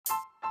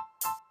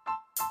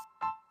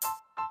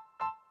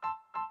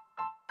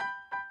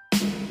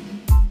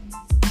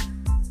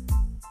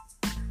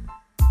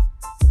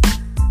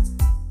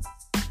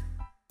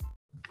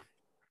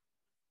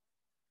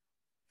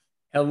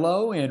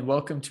Hello and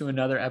welcome to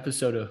another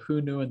episode of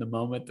Who Knew in the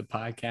Moment, the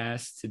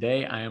podcast.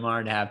 Today, I am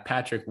honored to have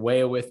Patrick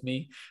Weah with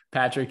me.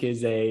 Patrick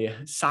is a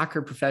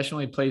soccer professional.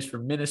 He plays for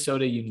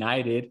Minnesota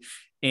United,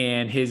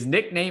 and his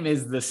nickname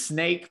is the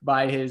Snake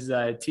by his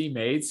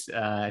teammates.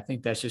 I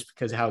think that's just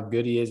because of how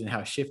good he is and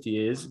how shifty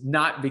he is,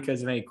 not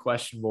because of any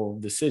questionable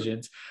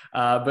decisions.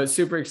 But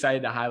super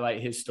excited to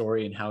highlight his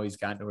story and how he's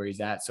gotten to where he's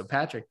at. So,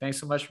 Patrick, thanks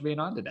so much for being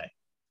on today.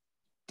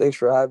 Thanks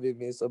for having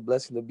me. It's a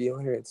blessing to be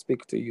on here and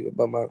speak to you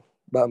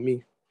about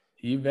me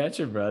You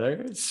betcha, brother.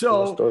 and my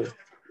So, story.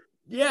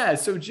 yeah,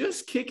 so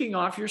just kicking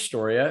off your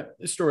story,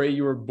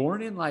 you were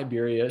born in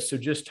Liberia. So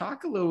just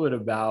talk a little bit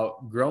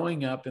about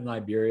growing up in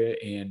Liberia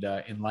and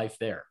in life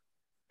there.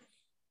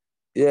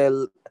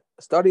 Yeah,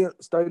 starting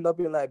up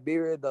in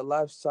Liberia, the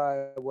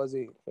lifestyle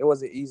wasn't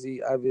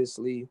easy.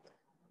 Obviously,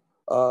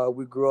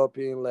 we grew up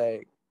in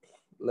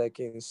like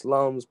in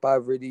slums,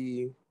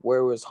 poverty, where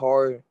it was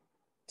hard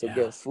to Yeah.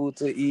 get food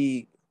to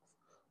eat.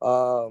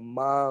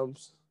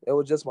 Moms, it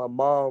was just my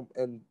mom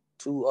and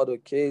two other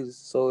kids,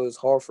 so it was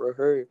hard for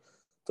her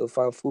to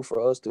find food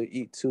for us to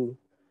eat too.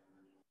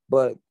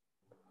 But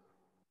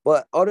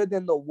But other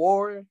than the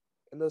war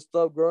and the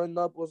stuff, growing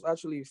up was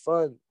actually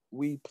fun.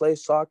 We played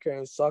soccer,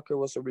 and soccer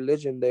was a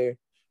religion there.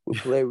 We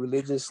played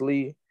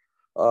religiously.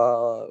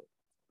 Uh,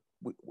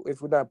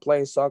 if we're not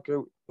playing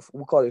soccer,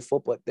 we call it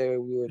football there.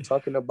 We were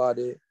talking about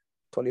it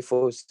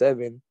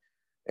 24/7,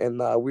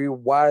 and we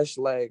watched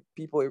like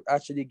people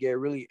actually get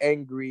really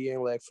angry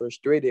and like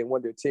frustrated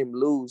when their team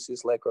lose.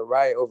 It's like a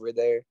riot over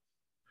there,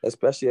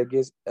 especially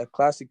against a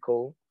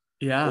Clasico.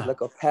 It's Yeah.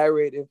 like a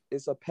parade.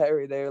 It's a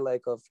parade there,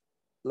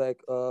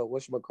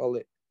 what you call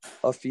it,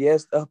 a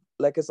fiesta.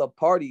 Like it's a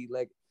party.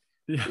 Like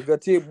Yeah. if your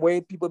team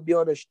win, people be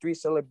on the street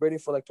celebrating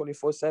for like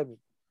 24/7,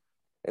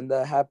 and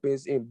that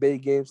happens in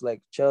big games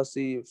like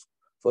Chelsea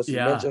versus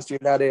Yeah. Manchester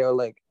United or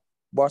like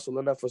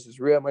Barcelona versus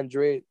Real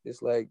Madrid.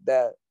 It's like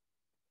that.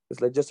 It's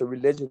like just a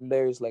religion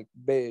there. It's like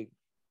big.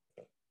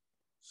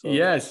 So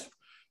Yes.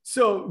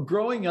 So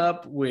growing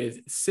up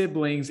with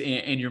siblings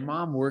and your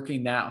mom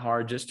working that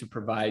hard just to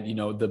provide,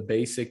 the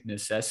basic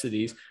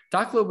necessities,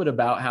 talk a little bit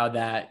about how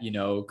that,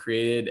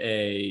 created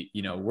a,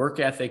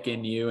 work ethic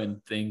in you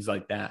and things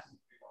like that.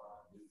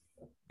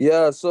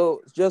 yeah,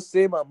 so just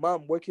seeing my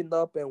mom waking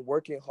up and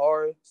working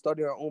hard,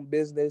 starting her own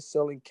business,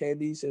 selling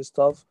candies and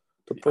stuff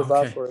to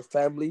provide Okay. for her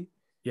family.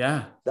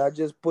 Yeah. That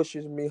just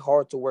pushes me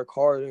hard to work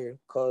harder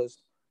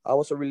because I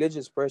was a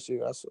religious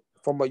person.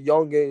 From a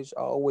young age,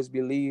 I always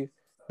believed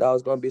that I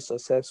was gonna be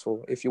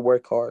successful if you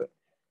work hard,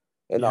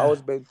 and I Yeah.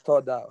 always been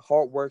taught that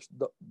hard work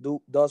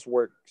does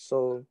work.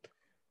 So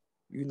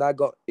you're not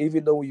going,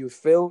 even though you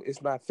fail,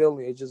 it's not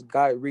failing. It's just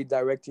God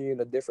redirecting you in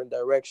a different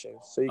direction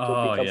so you can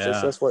Oh, become yeah.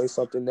 successful in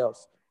something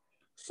else.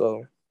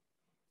 So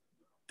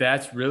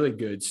That's really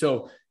good.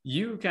 So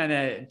you kind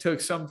of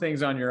took some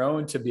things on your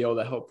own to be able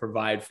to help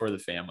provide for the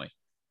family.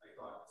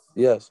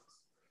 yes.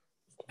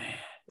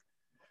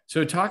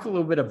 So talk a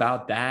little bit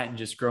about that and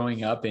just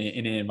growing up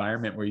in an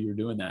environment where you were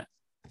doing that.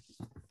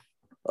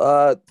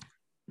 Uh,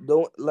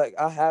 don't like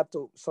I have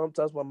to.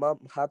 Sometimes my mom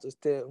had to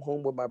stay at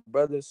home with my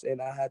brothers, and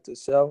I had to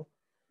sell.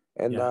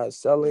 And Yeah.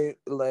 selling,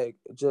 like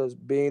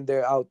just being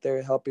there out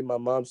there helping my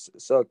mom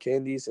sell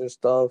candies and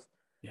stuff,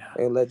 Yeah.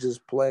 and like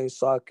just playing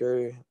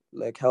soccer,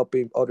 like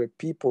helping other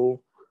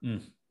people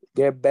Mm.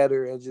 get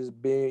better, and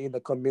just being in the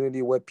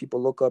community where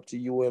people look up to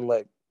you, and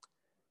like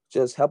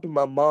just helping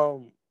my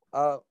mom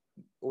out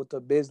with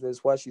the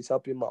business while she's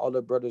helping my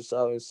other brothers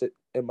out,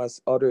 and my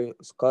other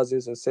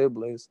cousins and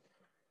siblings.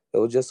 It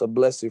was just a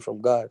blessing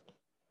from God.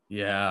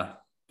 Yeah.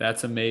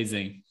 That's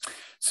amazing.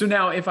 So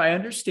now, if I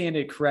understand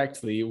it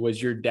correctly,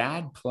 was your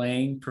dad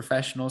playing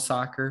professional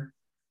soccer?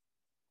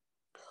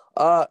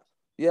 Uh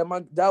yeah, my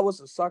dad was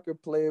a soccer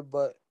player,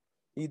 but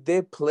he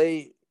did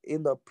play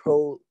in the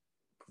pro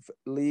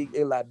league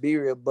in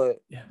Liberia,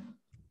 but Yeah.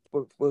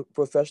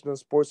 professional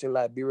sports in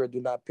Liberia do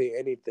not pay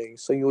anything.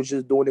 So he was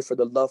just doing it for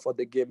the love of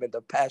the game and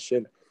the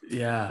passion,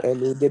 Yeah.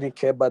 and he didn't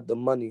care about the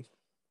money.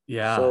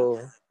 Yeah.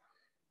 So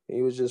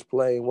he was just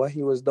playing. While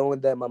he was doing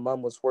that, my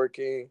mom was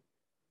working,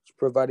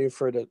 providing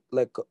for the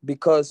like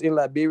because in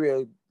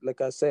Liberia,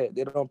 like I said,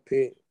 they don't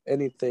pay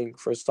anything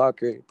for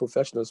soccer,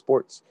 professional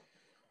sports.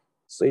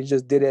 So he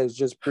just did it as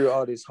just pure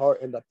out his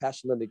heart and the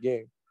passion of the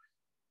game.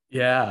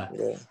 Yeah.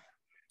 Yeah.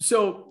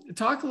 So,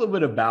 talk a little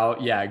bit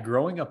about, yeah,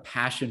 growing a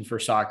passion for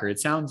soccer. It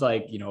sounds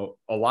like,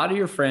 a lot of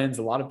your friends,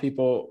 a lot of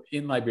people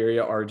in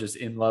Liberia are just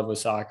in love with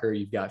soccer.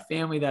 You've got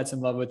family that's in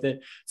love with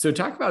it. So,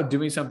 talk about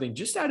doing something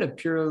just out of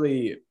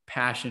purely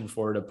passion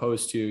for it,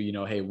 opposed to,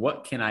 hey,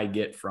 what can I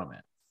get from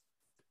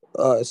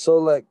it? So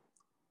like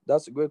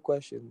that's a great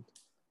question.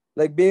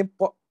 Like being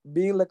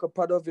like a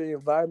part of your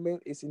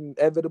environment, it's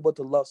inevitable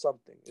to love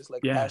something. It's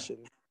like Yeah. passion.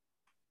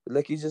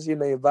 Like you're just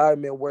in an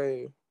environment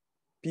where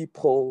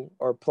people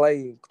are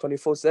playing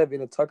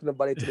 24/7 and talking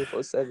about it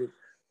 24/7.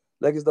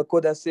 Like it's the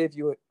quote that say if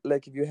you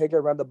hang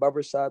around the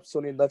barber shop,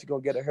 soon enough you're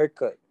gonna get a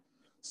haircut.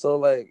 So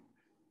like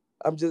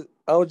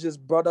I was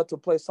just brought up to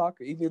play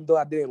soccer. Even though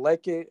I didn't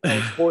like it, I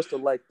was forced to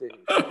like it.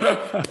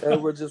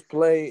 And we're just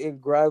playing in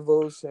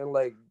gravels and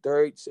like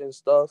dirts and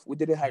stuff. We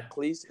didn't have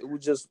cleats. It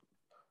was just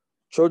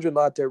children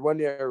out there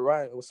running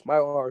around with a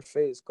smile on our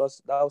face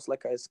because that was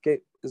like an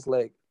escape. It's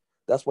like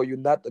that's why you're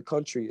not the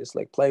country. It's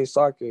like playing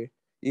soccer.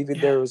 Even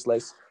Yeah. there was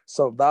like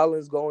some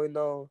violence going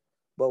on,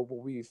 but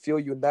when we feel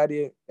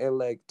united and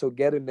like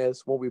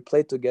togetherness when we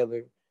play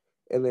together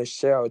and then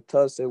share our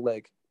thoughts and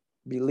like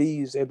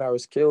believes in our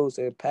skills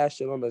and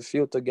passion on the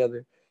field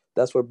together,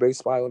 that's what brings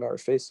smile on our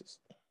faces.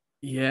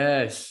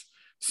 Yes.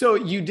 So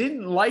you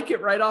didn't like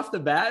it right off the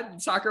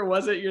bat? Soccer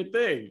wasn't your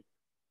thing.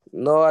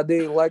 No, I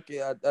didn't like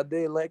it. I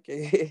didn't like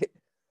it.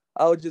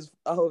 I was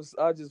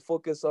just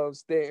focused on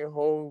staying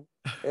home,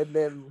 and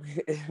then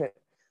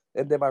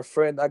and then my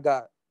friend I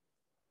got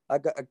a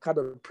kind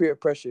of peer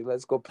pressure.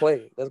 Let's go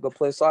play. Let's go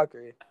play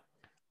soccer.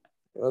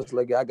 I was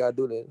like, I gotta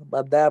do that.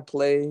 My dad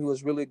played. He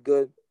was really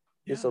good.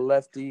 He's Yeah. a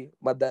lefty.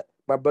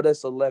 My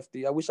brother's a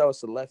lefty. I wish I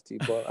was a lefty,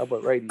 but I'm a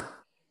righty.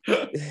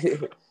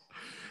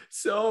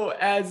 So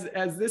as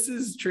this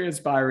is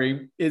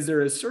transpiring, is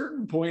there a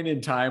certain point in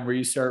time where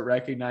you start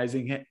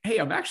recognizing, hey,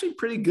 I'm actually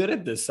pretty good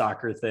at this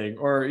soccer thing,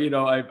 or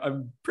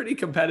I'm pretty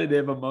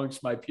competitive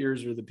amongst my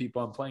peers or the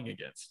people I'm playing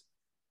against?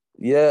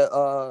 Yeah.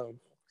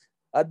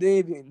 I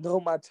didn't even know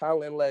my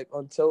talent like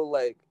until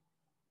like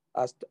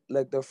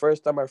like the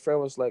first time my friend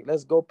was like,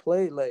 "Let's go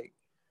play," like,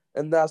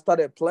 and then I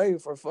started playing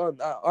for fun.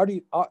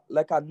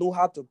 I knew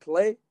how to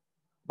play,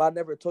 but I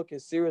never took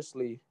it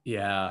seriously.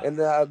 Yeah. And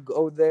then I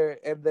go there,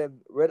 and then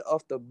right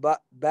off the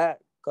bat,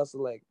 cause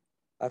like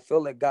I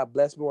feel like God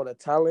blessed me with a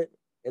talent,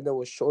 and then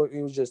was showing.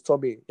 He was just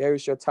told me,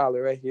 "Here's your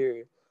talent right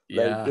here.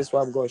 Like Yeah. this, is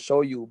what I'm gonna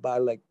show you by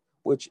like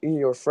which in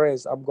your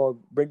friends. I'm gonna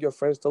bring your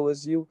friends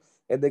towards you,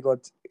 and they're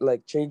gonna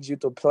like change you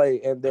to play."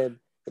 And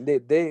they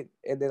did,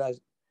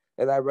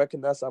 and I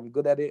recognize I'm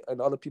good at it,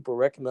 and other people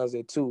recognize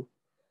it too.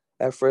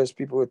 At first,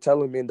 people were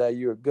telling me that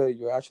you're good,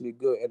 you're actually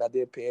good, and I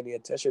didn't pay any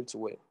attention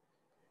to it.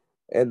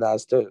 And I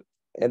started,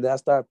 and then I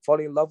started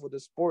falling in love with the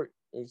sport.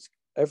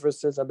 Ever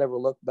since, I never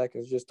looked back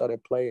and just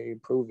started playing and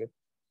improving.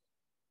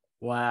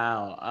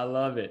 Wow, I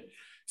love it.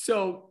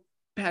 So,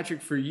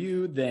 Patrick, for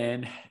you,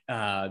 then,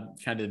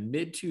 kind of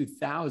mid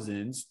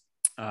 2000s,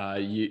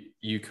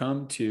 you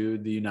come to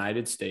the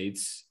United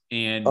States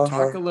and Uh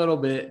talk huh. a little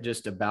bit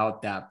just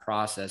about that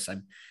process.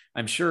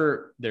 I'm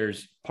sure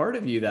there's part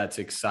of you that's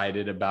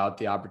excited about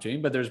the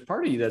opportunity, but there's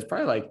part of you that's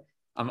probably like,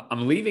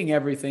 I'm leaving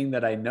everything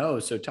that I know.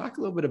 So, talk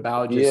a little bit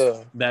about just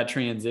Yeah. that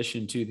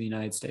transition to the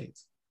United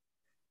States.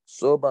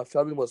 So my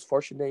family was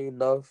fortunate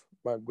enough.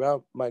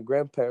 My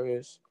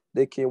grandparents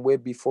they came way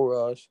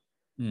before us.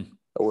 Hmm.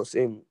 I was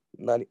in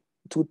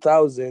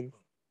 2000,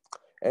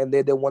 and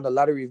they won a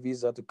lottery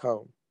visa to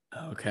come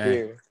Okay.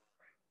 here.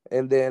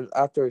 And then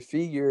after a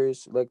few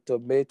years, like the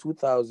May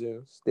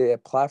 2000s, they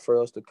applied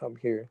for us to come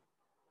here.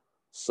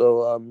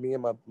 So me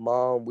and my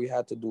mom, we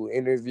had to do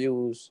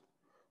interviews,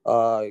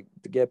 to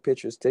get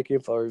pictures taken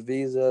for our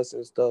visas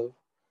and stuff.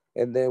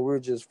 And then we were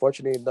just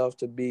fortunate enough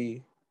to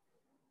be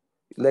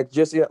like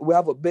just yeah, we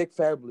have a big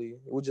family.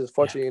 We're just Yeah.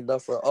 fortunate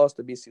enough for us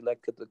to be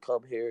selected to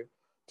come here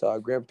to our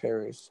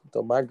grandparents,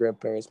 to my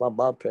grandparents, my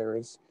mom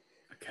parents,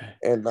 Okay.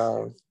 and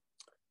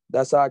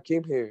that's how I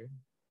came here.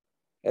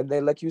 And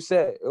then, like you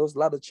said, it was a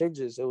lot of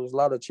changes. It was a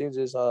lot of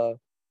changes. Well,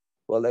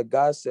 like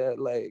God said,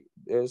 like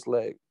there's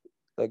like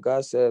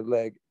God said,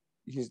 like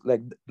he's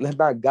like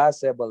not God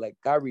said, but like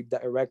God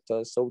redirect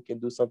us so we can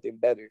do something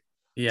better.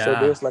 So Yeah.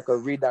 there's like a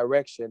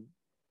redirection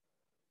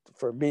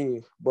for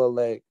me, but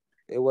like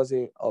it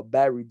wasn't a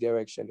bad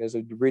redirection. It's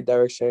a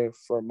redirection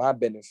for my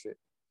benefit.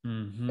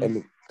 Hmm.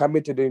 And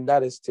coming to the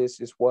United States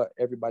is what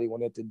everybody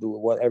wanted to do,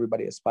 what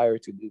everybody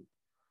aspired to do.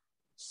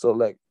 So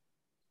like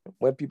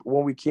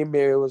when we came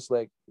here, it was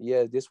like,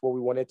 yeah, this is what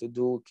we wanted to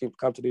do.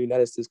 Come to the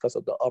United States because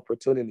of the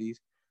opportunities.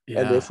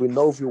 And Yeah. if we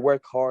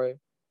work hard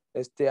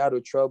and stay out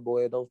of trouble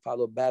and don't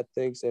follow bad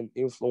things and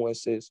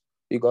influences,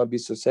 you're gonna be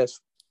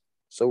successful.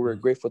 So we're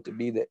grateful to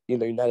be there in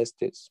the United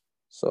States.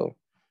 So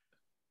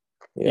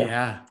yeah,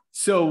 Yeah.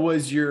 So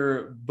was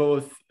your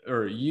both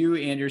or you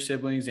and your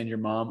siblings and your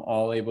mom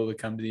all able to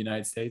come to the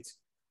United States?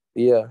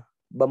 yeah.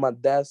 But my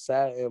dad's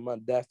side and my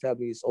dad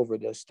family is over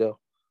there still.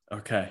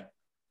 Okay.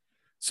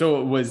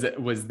 So was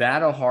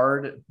that a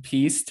hard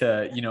piece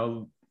to,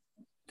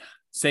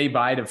 say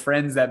bye to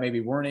friends that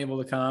maybe weren't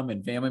able to come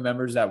and family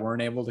members that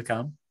weren't able to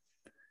come?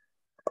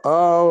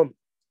 Um,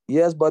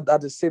 yes, but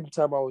at the same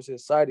time, I was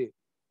excited.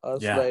 I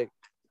was Yeah. like,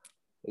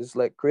 it's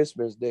like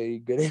Christmas Day,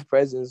 getting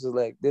presents. It's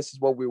like this is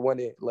what we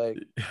wanted. Like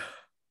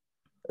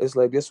it's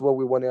like this is what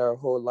we wanted our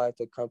whole life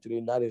to come to the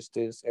United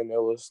States, and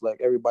it was like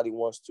everybody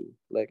wants to.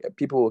 Like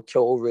people will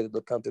kill over it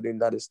to come to the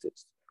United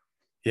States.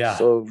 Yeah.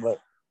 So like,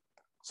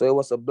 so it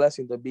was a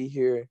blessing to be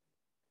here,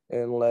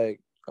 and like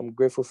I'm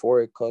grateful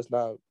for it because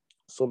now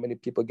so many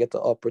people get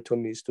the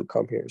opportunities to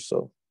come here.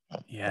 So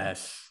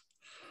Yes.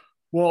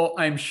 Well,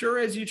 I'm sure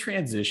as you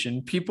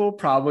transition, people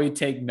probably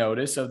take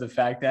notice of the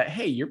fact that,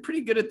 hey, you're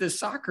pretty good at this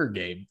soccer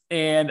game.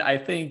 And I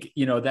think,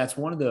 that's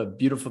one of the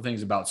beautiful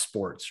things about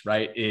sports,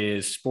 right?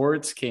 Is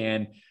sports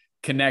can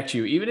connect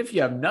you, even if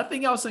you have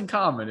nothing else in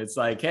common. It's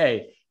like,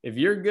 hey, if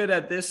you're good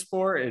at this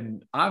sport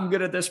and I'm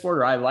good at this sport,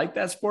 or I like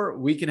that sport,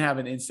 we can have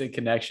an instant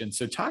connection.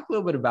 So talk a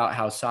little bit about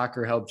how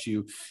soccer helped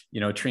you,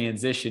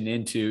 transition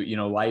into,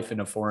 life in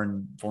a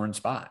foreign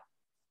spot.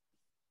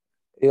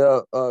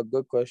 Yeah,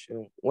 good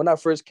question. When I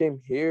first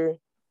came here,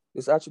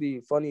 it's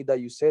actually funny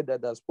that you said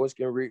that sports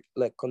can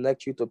like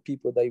connect you to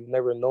people that you've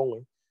never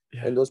known,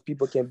 Yeah. and those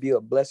people can be a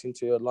blessing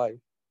to your life.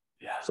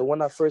 Yeah. So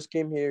when I first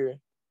came here,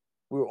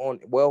 we were on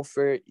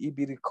welfare,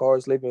 EBD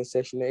cars, living in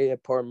Section 8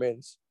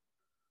 apartments.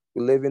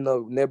 We live in a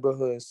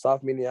neighborhood in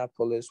South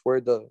Minneapolis where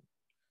the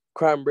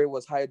crime rate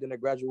was higher than the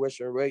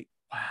graduation rate.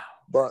 Wow.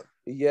 But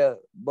yeah,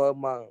 but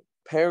my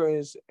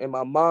parents and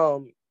my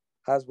mom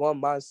has one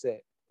mindset.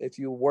 If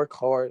you work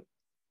hard,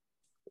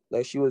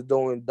 like she was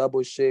doing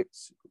double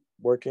shifts,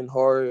 working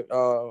hard,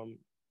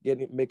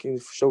 making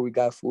sure we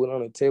got food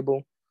on the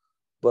table,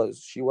 but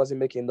she wasn't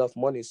making enough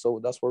money. So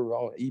that's where we're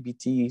on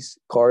EBTs,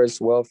 cars,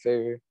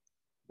 welfare,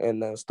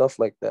 and stuff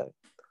like that.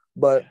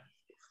 But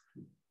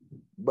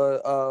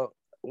but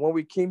when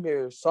we came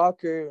here,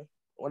 soccer.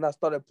 When I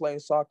started playing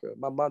soccer,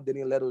 my mom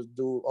didn't let us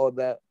do all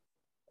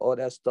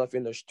that stuff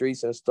in the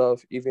streets and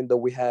stuff. Even though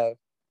we have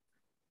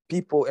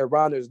people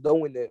around us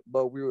doing it,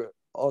 but we were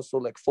also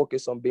like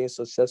focused on being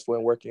successful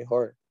and working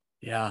hard.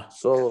 Yeah.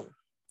 So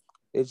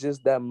it's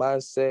just that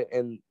mindset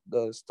and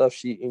the stuff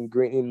she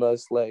ingrained in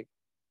us. Like,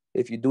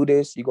 if you do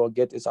this, you're gonna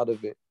get this out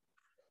of it.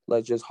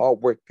 Like, just hard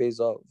work pays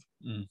off.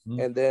 Mm-hmm.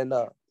 And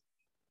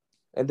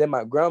then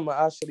my grandma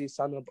actually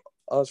signed up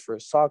us for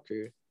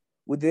soccer.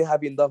 We didn't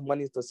have enough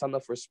money to sign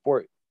up for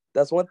sport.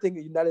 That's one thing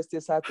the United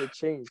States had to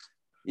change.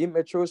 In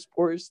mature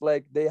sports,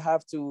 like they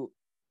have to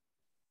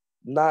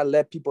not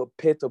let people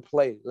pay to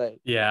play. Like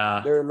Yeah.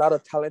 there are a lot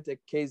of talented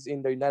kids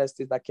in the United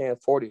States that can't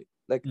afford it.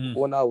 Like Mm.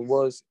 when I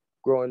was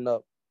growing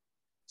up.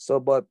 So,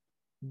 but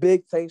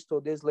big thanks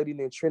to this lady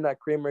named Trina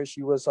Kramer.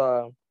 She was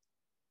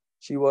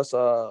she was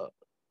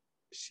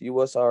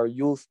our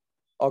youth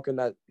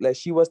organizer. Like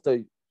she was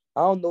the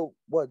I don't know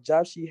what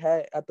job she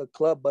had at the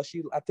club, but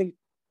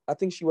I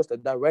think she was the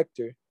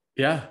director.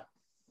 Yeah.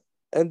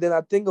 And then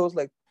I think it was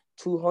like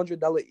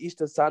 $200 each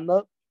to sign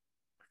up,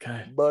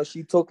 Okay. but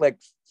she took like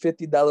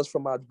 $50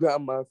 from my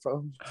grandma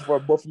for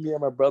both me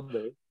and my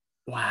brother.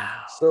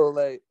 Wow. So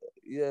like,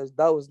 yes,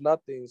 that was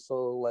nothing.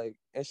 So like,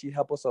 and she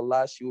helped us a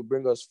lot. She would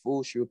bring us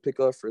food. She would pick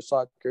us for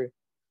soccer,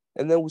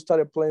 and then we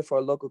started playing for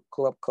a local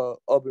club called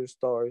Urban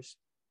Stars.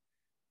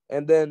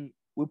 And then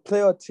we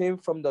play a team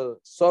from the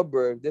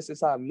suburb. This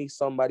is how I meet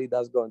somebody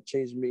that's gonna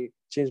change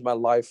my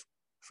life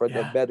for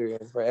the Yeah. better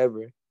and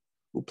forever.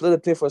 We play the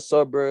team for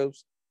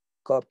suburbs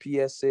called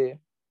PSA,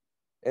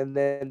 and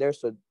then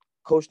there's a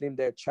coach named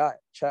there, Chat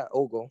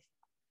Ogle.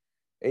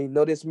 And he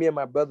noticed me and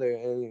my brother,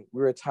 and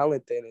we were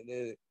talented,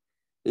 and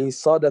he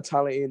saw the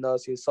talent in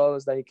us. He saw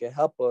us that he can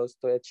help us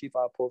to achieve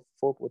our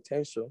full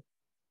potential.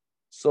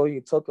 So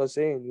he took us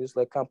in. He was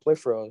like, "Come play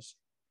for us."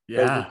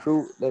 Let's Yeah.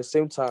 recruit at the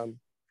same time.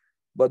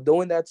 But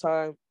during that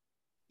time,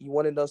 he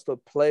wanted us to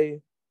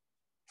play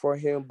for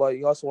him, but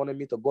he also wanted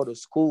me to go to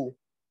school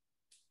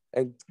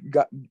and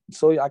got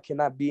so I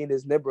cannot be in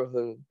this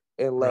neighborhood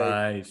and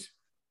Right.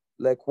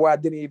 like where I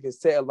didn't even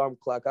set alarm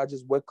clock. I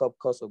just wake up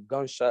because of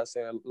gunshots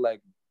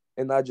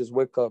and I just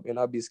wake up and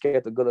I'll be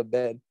scared to go to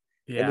bed.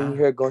 And then you Yeah.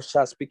 hear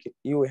gunshots speaking.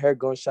 You hear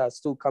gunshots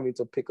too coming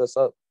to pick us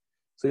up.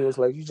 So he was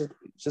like, "You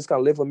just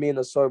gonna live with me in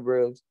the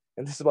suburbs."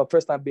 And this is my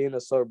first time being in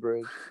the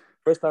suburbs.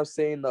 First time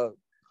seeing a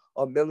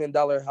 $1 million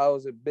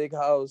house, a big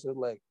house, and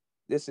like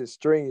this is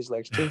strange,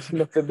 like strange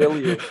and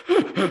unfamiliar.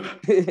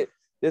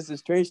 This is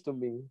strange to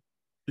me.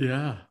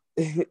 Yeah.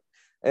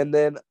 And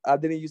then I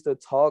didn't used to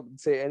talk,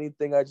 say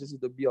anything. I just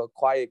used to be a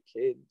quiet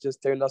kid, just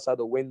staring outside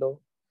the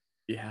window.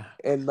 Yeah.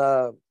 And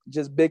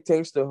just big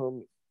thanks to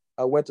him.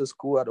 I went to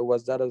school at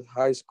Wazada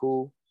High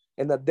School,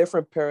 and a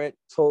different parent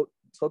took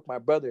my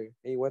brother,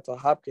 and he went to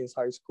Hopkins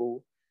High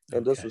School,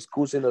 and those Okay. were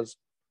schools in the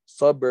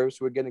suburbs.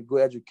 We're getting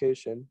good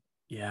education, and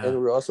Yeah. we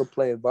were also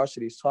playing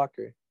varsity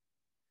soccer.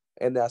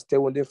 And I stayed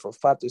with him for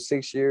 5 to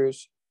 6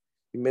 years.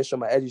 He made sure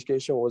my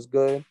education was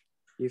good.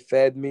 He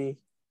fed me.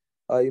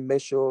 He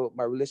made sure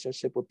my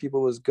relationship with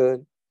people was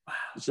good. Wow.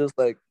 It's just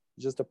like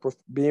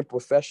being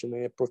professional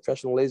and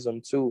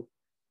professionalism too.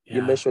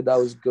 You make Yeah. sure that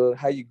was good.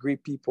 How you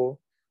greet people,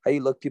 how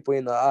you look people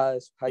in the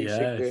eyes, how you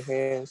shake their Yes.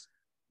 hands,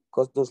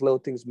 because those little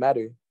things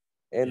matter.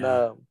 And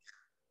Yeah.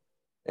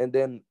 and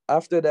then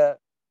after that,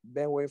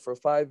 been waiting for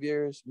 5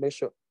 years. Make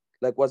sure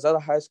like was out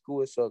of high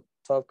school, it's a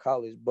tough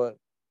college, but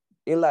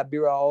in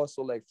Liberia, I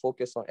also like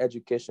focus on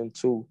education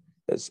too.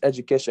 It's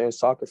education and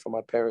soccer for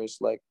my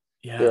parents. Like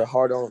they're Yeah.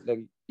 hard on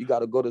like you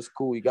gotta go to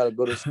school, you gotta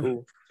go to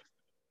school.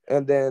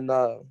 And then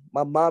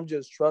my mom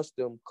just trusts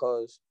them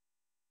because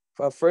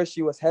at first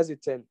she was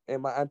hesitant,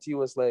 and my auntie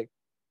was like,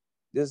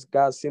 "This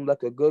guy seemed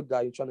like a good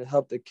guy. You're trying to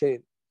help the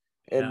kid,"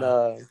 and Yeah.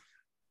 uh,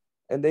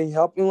 and then he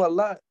helped him a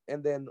lot.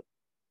 And then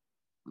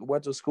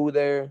went to school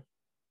there,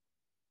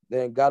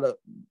 then got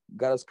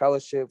a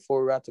scholarship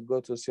for Rat to go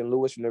to St.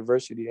 Louis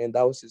University, and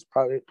that was his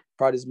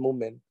proudest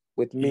moment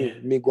with Yeah.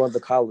 me going to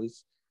college.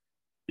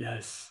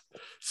 Yes.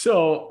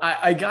 So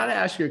I got to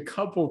ask you a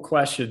couple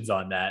questions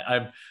on that.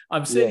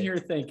 I'm sitting Yeah, here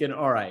thinking,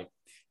 all right,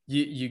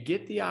 you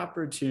get the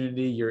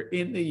opportunity, you're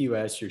in the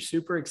US, you're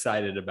super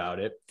excited about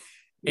it.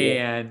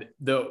 yeah, And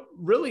the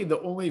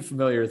only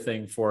familiar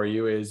thing for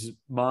you is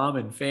mom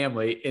and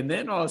family. And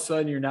then all of a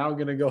sudden you're now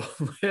going to go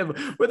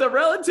live with a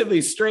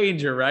relatively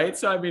stranger, right?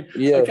 So, I mean, a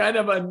yeah, kind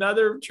of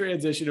another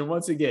transition. And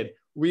once again,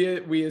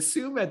 we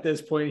assume at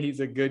this point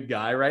he's a good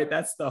guy, right?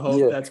 That's the hope.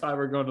 yeah. That's why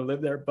we're going to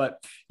live there.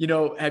 But,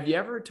 have you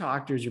ever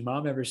talked, or has your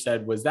mom ever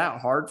said, was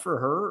that hard for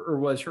her, or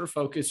was her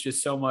focus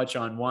just so much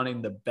on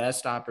wanting the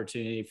best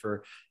opportunity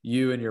for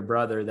you and your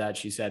brother that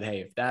she said, hey,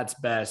 if that's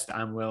best,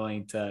 I'm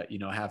willing to,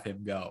 have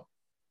him go?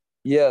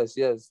 Yes,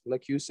 yes.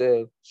 Like you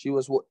said, she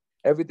was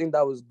everything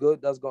that was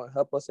good that's gonna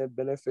help us and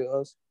benefit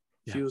us.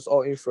 Yeah. She was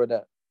all in for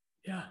that.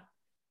 Yeah.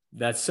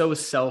 That's so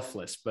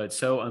selfless, but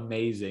so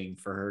amazing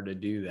for her to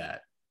do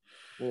that.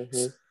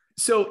 Mm-hmm.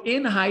 So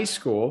in high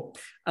school,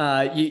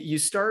 you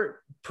start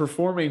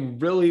performing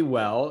really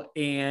well.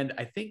 And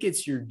I think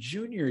it's your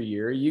junior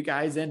year, you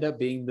guys end up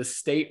being the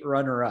state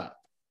runner up.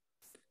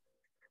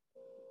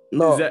 Is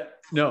No, that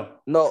no?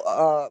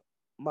 no.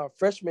 My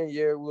freshman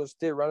year we were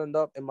still running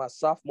up, and my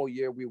sophomore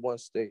year we won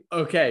state.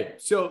 Okay.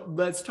 So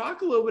let's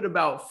talk a little bit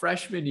about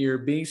freshman year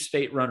being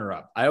state runner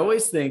up. I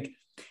always think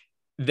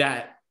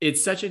that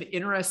it's such an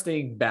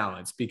interesting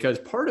balance because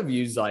part of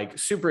you is like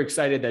super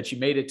excited that you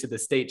made it to the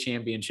state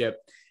championship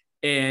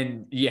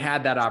and you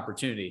had that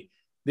opportunity.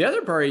 The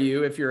other part of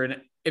you, if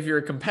you're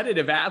a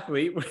competitive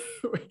athlete,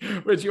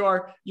 which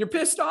you're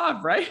pissed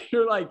off, right?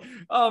 You're like,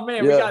 oh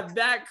man, we Yeah, got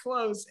that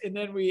close, and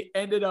then we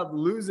ended up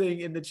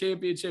losing in the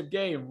championship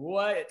game.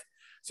 What?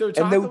 So and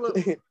talk then a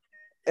little.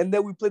 and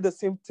then we played the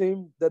same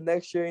team the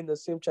next year in the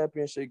same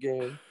championship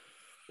game,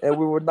 and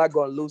we were not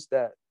gonna lose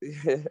that.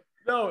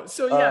 No,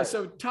 so yeah, uh,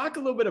 so talk a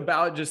little bit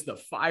about just the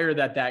fire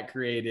that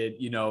created,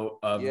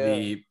 of yeah,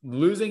 the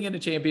losing in a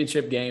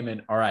championship game,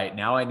 and all right,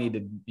 now I need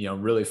to,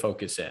 really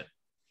focus in.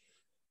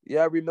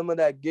 yeah. I remember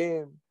that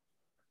game.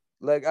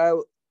 Like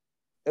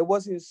it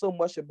wasn't so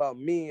much about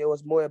me. It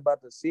was more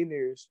about the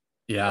seniors,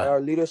 Yeah.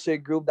 our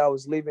leadership group that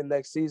was leaving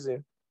next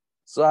season.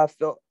 So I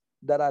felt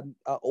that I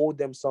owed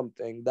them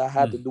something, that I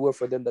had to Mm. do it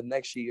for them the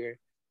next year.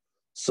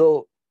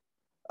 So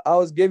I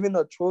was given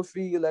a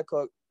trophy,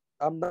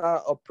 I'm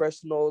not a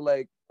personal,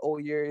 like, oh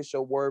yeah, it's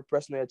your word,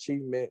 personal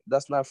achievement.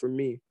 That's not for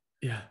me.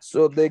 Yeah.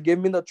 So they gave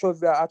me the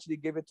trophy. I actually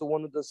gave it to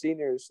one of the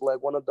seniors,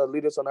 like one of the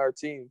leaders on our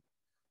team.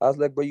 I was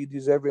like, but you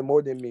deserve it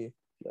more than me.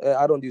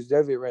 I don't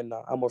deserve it right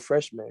now. I'm a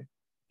freshman.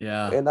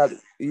 Yeah. And I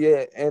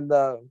yeah, and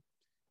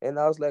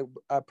I was like,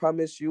 I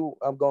promise you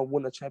I'm gonna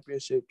win a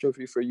championship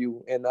trophy for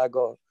you. And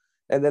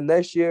the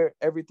next year,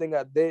 everything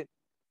I did,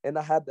 and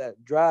I had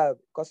that drive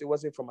because it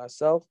wasn't for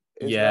myself.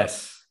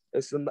 Yes.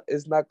 It's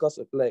not because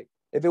of, like,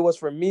 if it was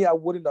for me, I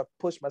wouldn't have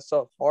pushed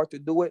myself hard to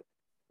do it.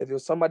 If it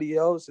was somebody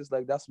else, it's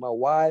like that's my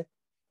why.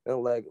 And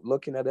like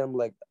looking at them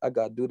like I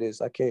gotta do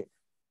this. I can't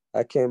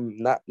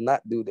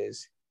not do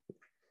this.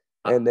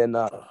 And then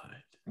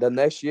the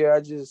next year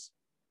I just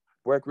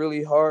worked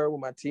really hard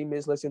with my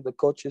teammates, listening to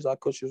coaches. Our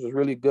coaches was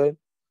really good.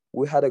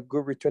 We had a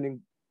good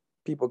returning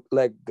people,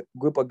 like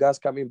group of guys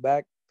coming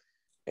back,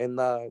 and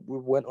we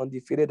went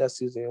undefeated that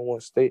season and won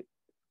state.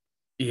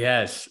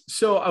 Yes.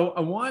 So I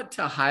want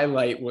to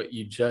highlight what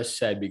you just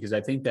said because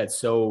I think that's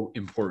so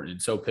important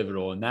and so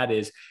pivotal. And that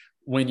is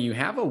when you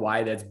have a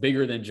why that's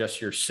bigger than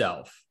just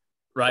yourself,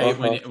 right?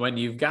 Uh-huh. When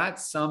you've got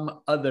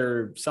some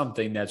other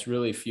something that's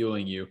really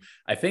fueling you,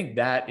 I think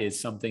that is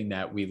something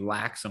that we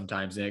lack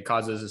sometimes. And it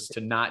causes us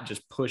to not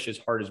just push as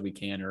hard as we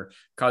can or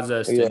causes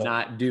us to Yeah.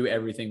 not do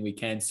everything we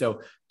can.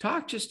 So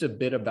talk just a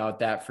bit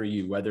about that for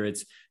you, whether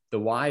it's the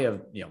why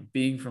of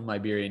being from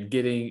Liberia and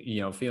getting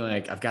feeling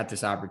like I've got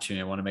this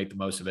opportunity, I want to make the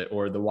most of it,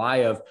 or the why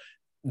of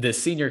the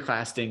senior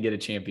class didn't get a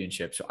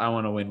championship, so I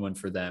want to win one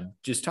for them.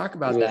 Just talk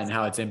about that Yeah. and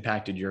how it's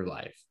impacted your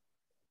life.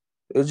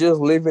 It's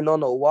just living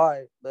on a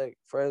why. Like,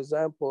 for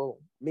example,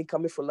 me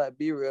coming from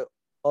Liberia,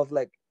 of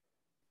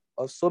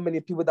so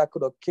many people that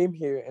could have came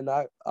here, and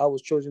I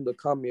was chosen to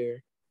come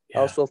here.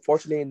 I was Yeah. so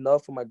fortunate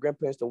enough for my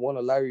grandparents to want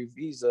a lottery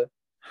visa.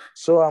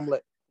 So I'm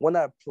like, when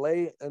I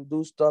play and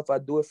do stuff, I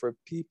do it for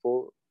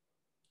people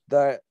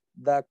that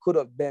could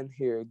have been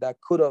here, that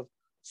could have.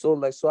 So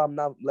I'm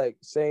not like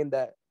saying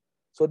that,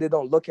 so they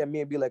don't look at me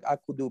and be like I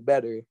could do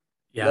better. Like,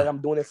 Yeah.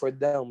 I'm doing it for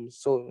them.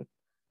 So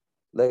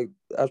like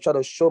I try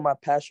to show my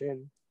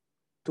passion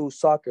to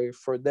soccer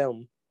for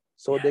them,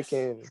 so they Yes.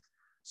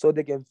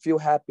 can feel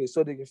happy,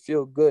 so they can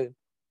feel good.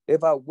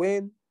 If I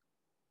win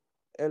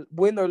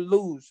or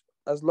lose,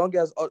 as long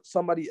as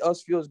somebody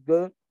else feels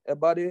good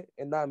about it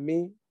and not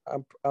me,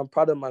 I'm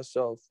proud of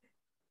myself.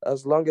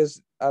 As long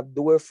as I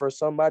do it for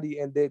somebody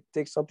and they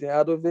take something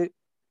out of it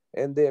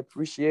and they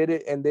appreciate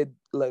it and they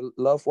like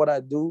love what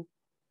I do,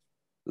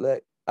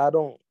 like I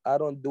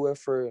don't do it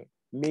for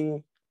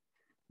me,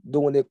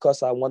 doing it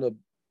because I want to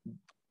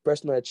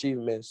personal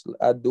achievements.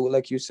 I do,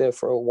 like you said,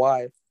 for a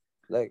why.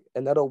 Like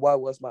another why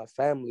was my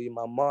family.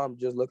 My mom,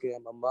 just looking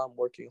at my mom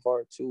working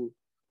hard too,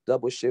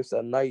 double shifts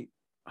at night,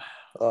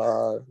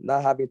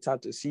 not having time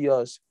to see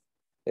us,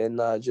 and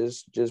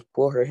just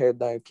pull her head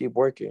down and keep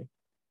working.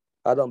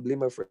 I don't blame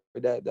her for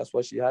that. That's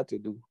what she had to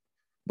do.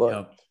 But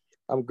Yep.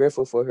 I'm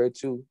grateful for her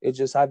too. It's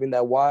just having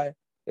that why.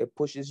 It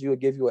pushes you, it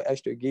gives you an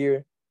extra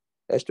gear,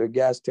 extra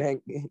gas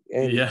tank,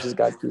 and Yeah. just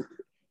got to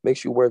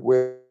makes you work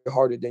way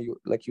harder than you,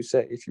 like you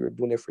said, if you were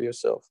doing it for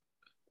yourself.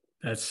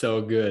 That's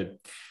so good.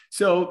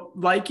 So,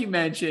 like you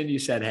mentioned, you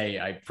said, "Hey,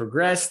 I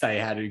progressed. I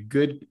had a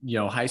good,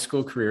 high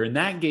school career, and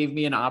that gave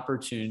me an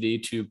opportunity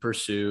to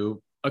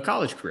pursue a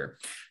college career."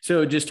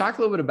 So, just talk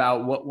a little bit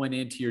about what went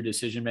into your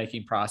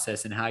decision-making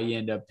process and how you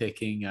end up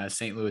picking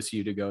St. Louis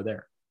U to go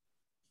there.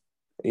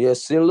 Yeah,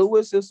 St.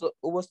 Louis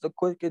was the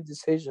quickest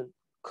decision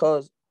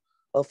because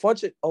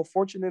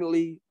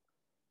unfortunately,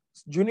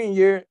 junior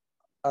year,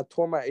 I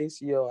tore my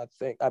ACL.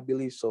 I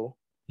believe so.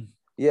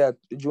 Yeah,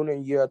 junior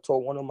year, I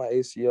tore one of my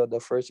ACL. The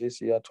first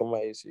ACL, I tore my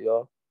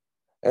ACL,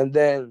 and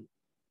then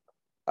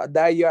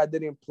that year I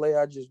didn't play.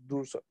 I just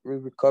do some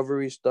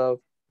recovery stuff.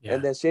 And Yeah.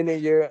 then senior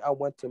year, I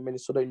went to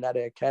Minnesota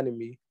United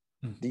Academy,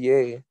 Hmm.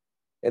 DA,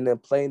 and then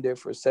played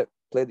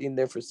in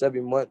there for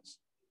 7 months.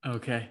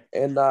 Okay.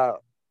 And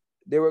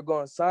they were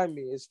going to sign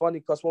me. It's funny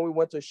because when we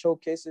went to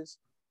showcases,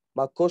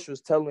 my coach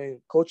was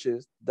telling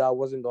coaches that I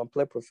wasn't going to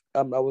play.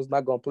 I was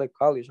not going to play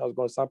college. I was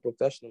going to sign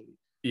professionally.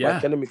 My Yeah.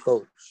 academy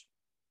coach.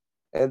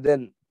 And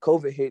then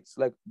COVID hits,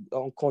 like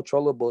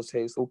uncontrollables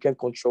hits. We can't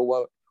control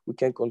what we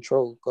can't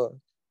control because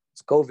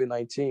it's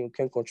COVID-19. We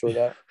can't control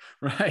that.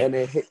 Right.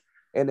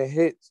 And it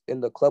hits,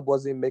 and the club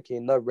wasn't making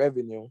enough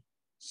revenue.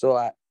 So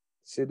I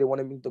said they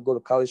wanted me to go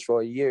to college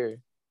for a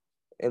year,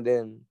 and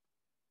then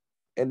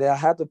I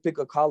had to pick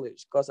a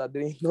college because I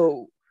didn't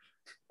know.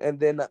 And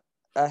then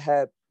I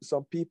had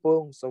some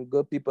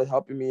good people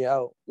helping me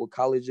out with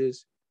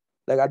colleges.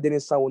 Like I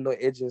didn't sign with no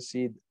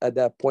agency at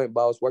that point,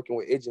 but I was working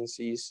with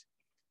agencies.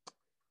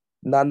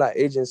 Not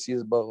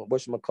agencies, but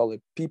what should I call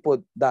it?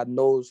 People that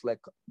knows,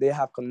 like they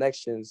have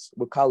connections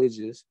with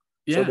colleges.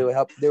 So they Yeah. would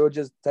help. They were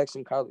just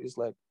texting colleges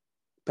like,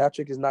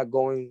 Patrick is not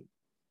going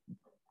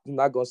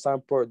to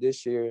sign pro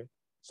this year.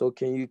 So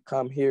can you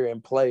come here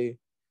and play?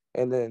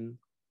 And then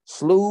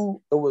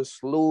it was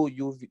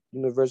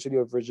University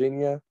of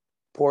Virginia,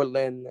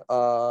 Portland,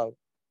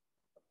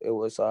 it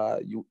was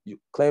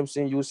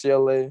Clemson,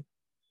 UCLA.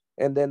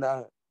 And then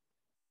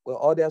well,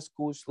 all that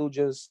schools, SLU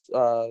just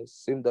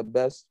seemed the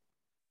best.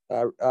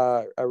 I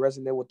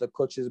resonate with the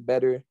coaches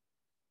better.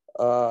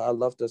 I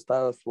love the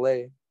style of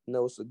play. And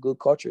it was a good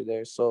culture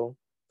there. So,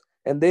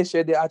 and this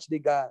year they actually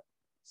got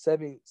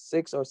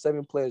 6 or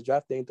 7 players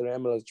drafted into the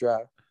MLS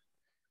draft,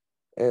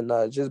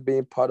 and just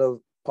being part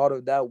of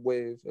that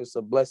wave is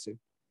a blessing.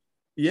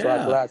 So I'm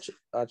Yeah. glad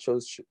I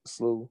chose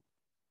SLU.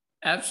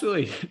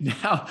 Absolutely.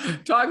 Now,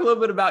 talk a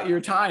little bit about your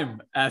time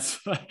at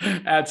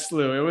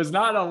SLU. It was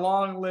not a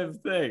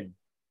long-lived thing.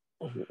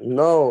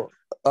 No,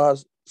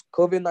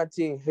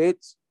 COVID-19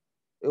 hits.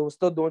 It was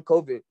still during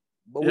COVID,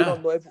 but we Yeah.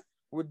 don't know if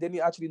we didn't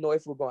actually know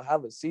if we're gonna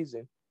have a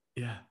season.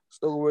 Yeah.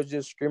 So we were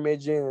just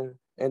scrimmaging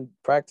and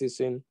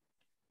practicing,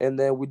 and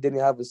then we didn't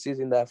have a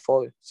season that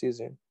fall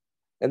season.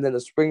 And then the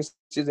spring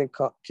season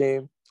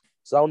came,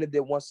 so I only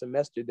did one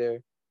semester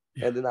there,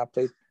 Yeah. and then I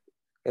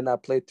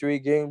played 3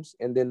 games,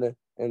 and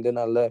then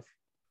I left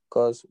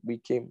because we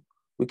came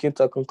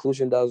to a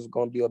conclusion that was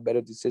going to be a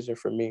better decision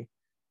for me.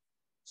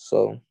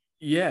 So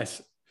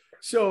Yes.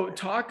 So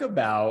talk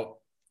about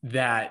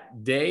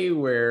that day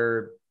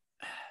where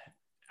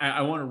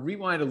I want to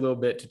rewind a little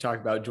bit to talk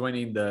about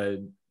joining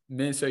the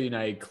Minnesota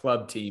United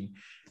club team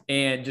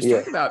and just yeah,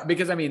 talk about,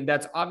 because I mean,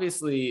 that's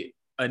obviously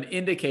an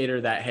indicator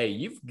that, hey,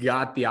 you've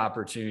got the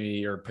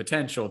opportunity or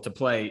potential to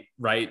play,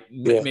 right?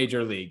 yeah,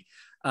 Major league.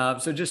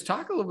 So just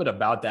talk a little bit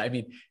about that. I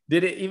mean,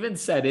 did it even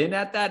set in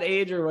at that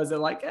age, or was it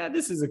like,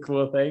 this is a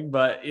cool thing,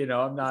 but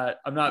I'm not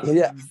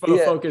yeah,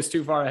 yeah. focused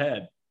too far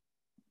ahead.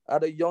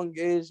 At a young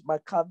age, my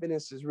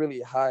confidence is really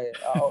high.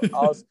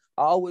 I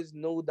always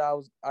knew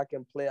that I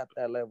can play at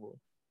that level.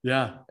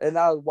 Yeah. And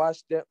I'll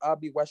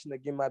be watching the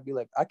game. I'd be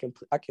like, I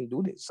can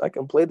do this. I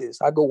can play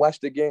this. I go watch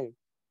the game.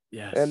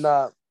 And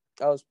Yes.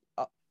 I was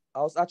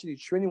I was actually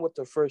training with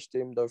the first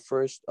team,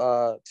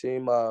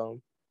 team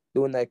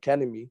doing the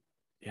academy.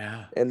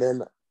 Yeah. And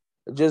then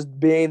just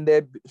being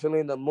there,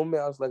 feeling the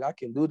moment, I was like, I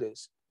can do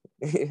this.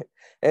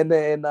 And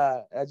then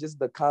I just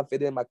the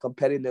confidence, my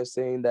competitiveness,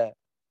 saying that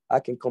I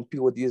can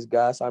compete with these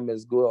guys. I'm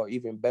as good or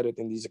even better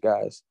than these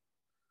guys,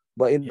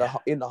 but Yeah.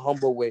 in the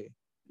humble way.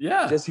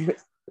 Yeah. Just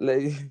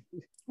like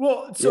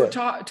Well, so yeah,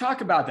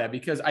 talk about that,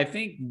 because I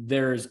think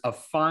there's a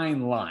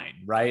fine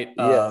line, right?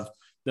 yeah, Of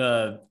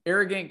the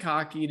arrogant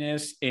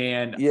cockiness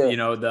and yeah,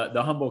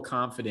 the humble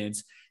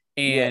confidence.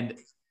 yeah, And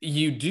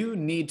you do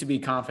need to be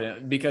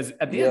confident, because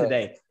at the end of the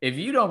yeah, day, if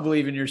you don't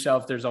believe in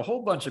yourself, there's a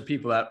whole bunch of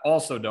people that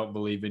also don't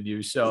believe in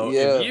you. So if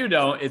yeah. you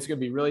don't, it's going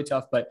to be really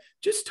tough. But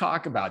just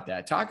talk about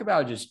that. Talk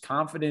about just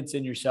confidence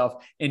in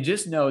yourself, and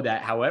just know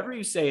that however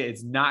you say it,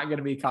 it's not going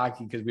to be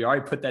cocky, because we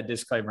already put that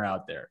disclaimer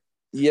out there.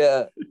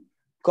 Yeah,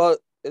 cause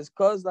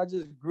I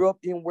just grew up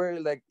in where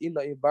like in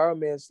the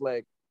environments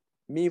like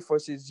me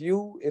versus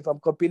you. If I'm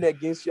competing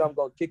against you, I'm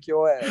gonna kick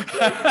your ass.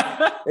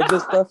 Like it's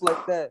just stuff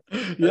like that.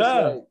 It's Yeah.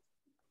 like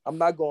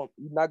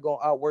you're not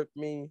gonna outwork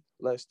me,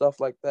 like stuff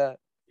like that.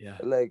 Yeah.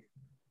 Like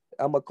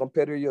I'm a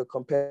competitor, you're a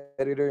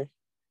competitor,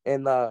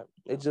 and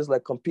it's just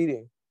like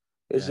competing.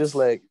 It's just Yes.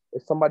 like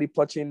if somebody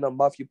punch you in the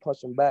mouth, you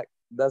punch them back.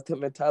 That's the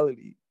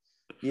mentality.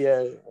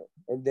 Yeah,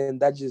 and then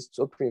that just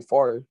took me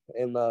far,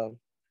 and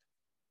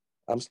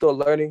I'm still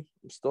learning.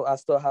 I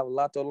still have a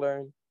lot to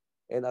learn,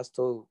 and I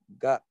still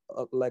got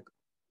like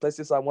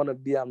places I want to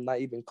be. I'm not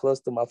even close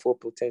to my full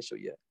potential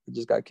yet. I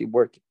just gotta keep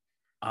working.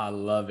 I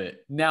love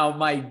it. Now,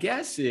 my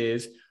guess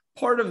is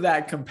part of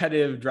that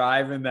competitive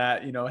drive and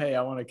that, hey,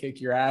 I want to kick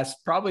your ass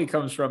probably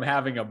comes from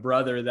having a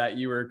brother that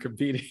you were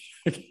competing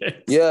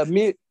against. Yeah,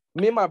 me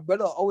and my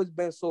brother always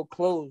been so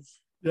close.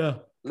 Yeah.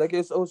 Like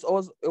it was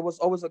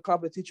always a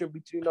competition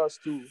between us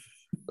two.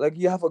 Like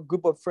you have a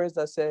group of friends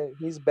that say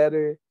he's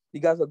better.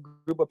 You got a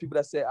group of people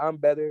that say I'm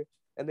better,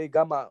 and then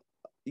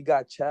you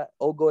got chat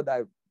Ogo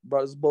that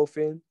brought us both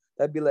in.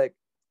 That'd be like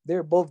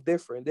they're both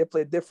different. They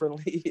play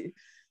differently,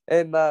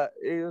 and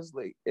it was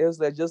like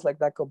just like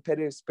that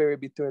competitive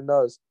spirit between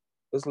us.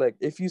 It's like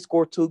if you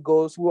score 2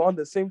 goals, we're on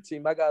the same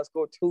team. I gotta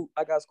score 2.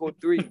 I gotta score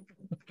 3.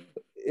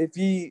 If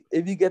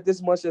you get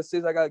this much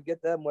assist, I gotta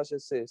get that much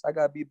assist. I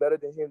gotta be better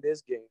than him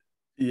this game.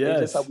 And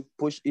just how Yes. we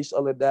push each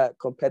other that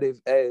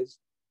competitive edge.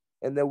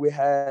 And then we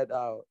had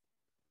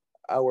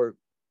our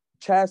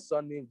chat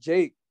son named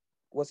Jake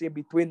was in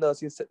between us.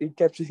 He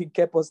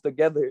kept us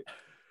together.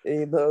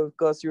 And,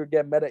 because we were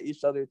getting mad at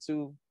each other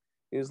too.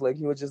 He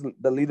was just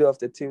the leader of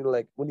the team.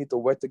 Like we need to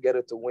work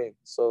together to win.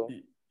 So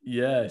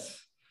Yes.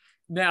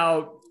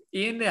 Now,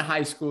 in the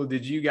high school,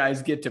 did you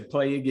guys get to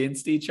play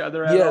against each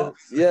other at yes, all?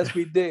 yes,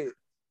 we did.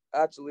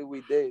 Actually,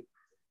 we did.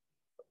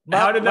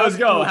 How did My those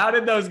go? school, How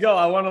did those go?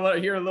 I want to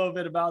hear a little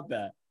bit about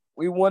that.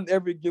 we won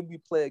every game we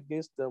play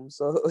against them.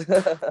 So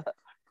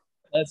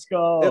Let's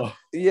go.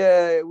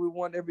 yeah, we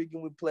won every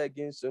game we play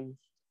against them.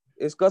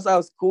 It's because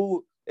our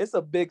school, it's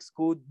a big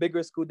school,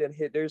 bigger school than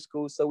their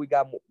school, so we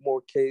got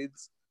more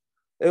kids.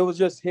 It was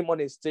just him on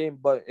his team,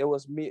 but it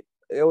was me.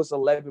 It was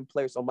 11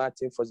 players on my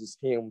team for just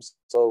him.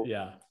 So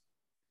Yeah.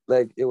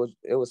 like it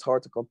was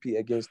hard to compete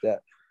against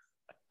that.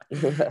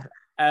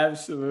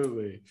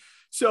 Absolutely.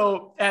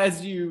 So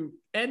as you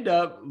end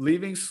up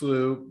leaving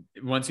SLU,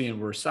 once again,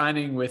 we're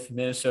signing with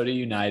Minnesota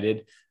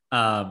United.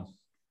 Um,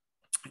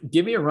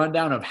 Give me a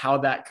rundown of how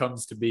that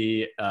comes to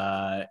be,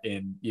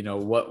 and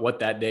what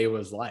that day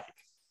was like.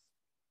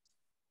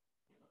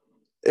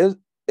 It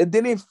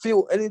didn't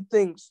feel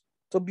anything.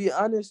 To be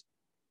honest,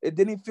 It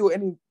didn't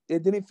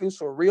feel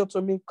so real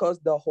to me because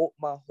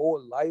my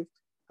whole life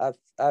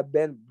I've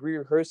been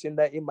rehearsing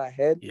that in my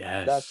head.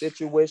 That Yes.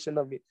 situation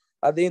of me.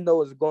 I didn't know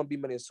it was gonna be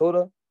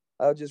Minnesota.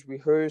 I just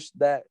rehearsed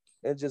that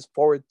and just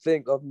forward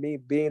think of me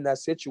being in that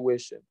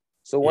situation.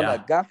 So when I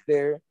Yeah. got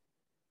there,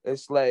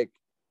 it's like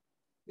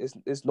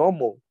it's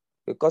normal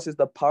because it's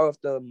the power of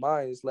the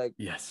mind. It's like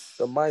Yes.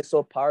 the mind's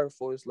so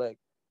powerful. It's like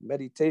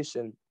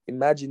meditation,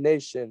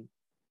 imagination,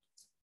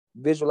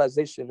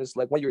 visualization. It's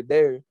like when you're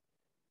there,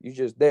 you're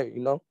just there,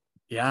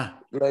 Yeah.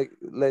 like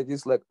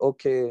it's like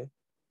okay,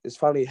 it's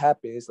finally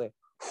happened. It's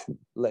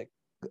like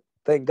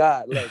thank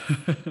God, like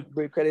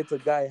great credit to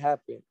God it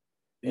happened.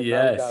 And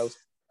now we got Yes.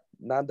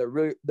 now the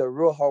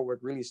real hard work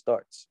really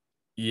starts.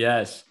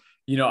 Yes.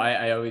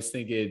 I always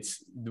think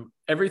it's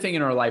everything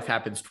in our life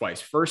happens twice.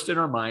 First in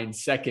our mind,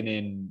 second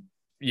in,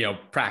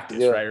 practice,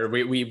 Yeah. right? Or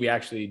we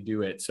actually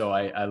do it. So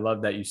I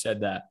love that you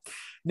said that.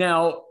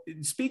 Now,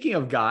 speaking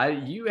of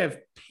God, you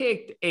have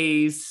picked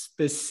a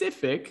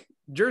specific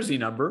jersey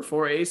number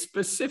for a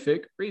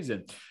specific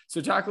reason.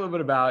 So talk a little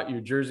bit about your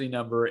jersey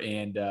number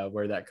and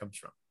where that comes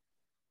from.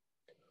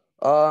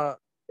 Uh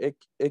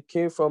it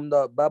came from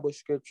the Bible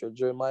scripture,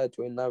 Jeremiah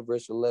 29,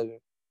 verse 11.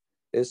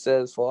 It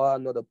says, "For I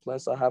know the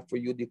plans I have for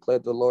you,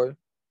 declared the Lord,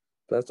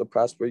 plans to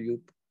prosper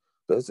you,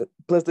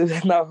 plans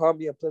to not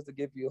harm you, and plans to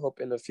give you hope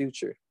in the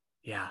future."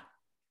 Yeah.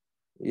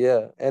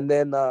 Yeah. And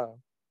then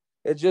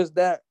it's just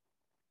that,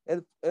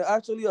 and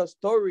actually a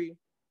story.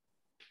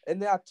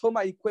 And then I told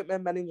my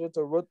equipment manager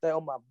to write that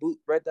on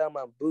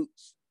my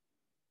boots.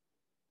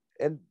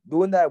 And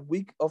during that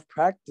week of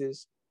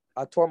practice,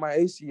 I tore my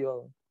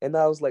ACL. And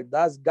I was like,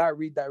 that's God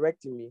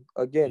redirecting me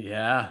again.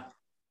 Yeah.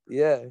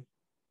 Yeah.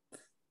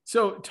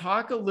 So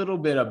talk a little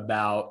bit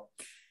about,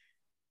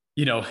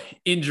 you know,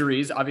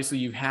 injuries. Obviously,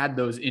 you've had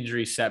those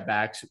injury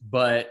setbacks,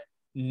 but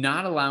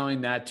not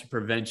allowing that to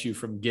prevent you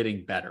from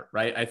getting better,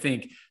 right? I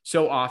think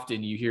so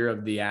often you hear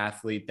of the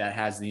athlete that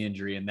has the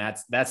injury, and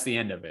that's the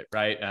end of it,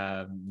 right?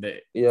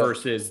 Yeah.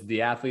 Versus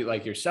the athlete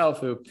like yourself,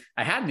 who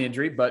I had an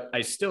injury, but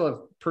I still have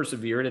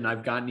persevered, and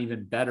I've gotten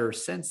even better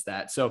since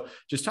that. So,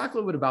 just talk a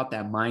little bit about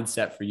that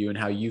mindset for you and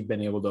how you've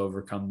been able to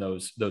overcome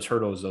those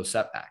hurdles, those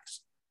setbacks.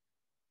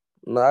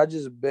 No, I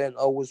just been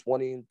always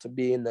wanting to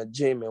be in the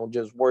gym and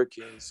just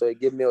working. So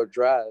it gave me a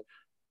drive.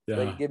 Like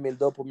Yeah. it gave me a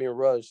dopamine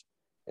rush.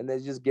 And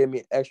it just gave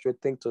me extra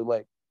thing to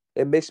like,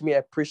 it makes me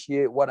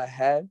appreciate what I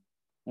had.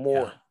 Yeah.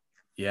 more. It's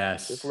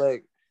Yes.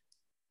 like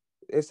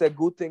it's a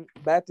good thing.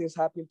 Bad things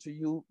happen to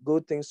you,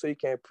 good things, so you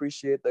can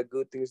appreciate the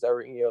good things that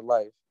are in your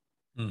life.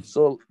 Mm.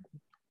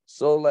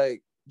 So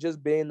like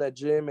just being in the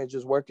gym and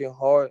just working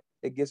hard,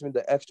 it gives me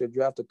the extra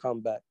drive to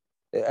come back,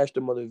 the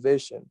extra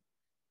motivation.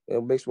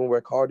 It makes me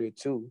work harder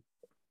too,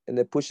 and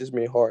it pushes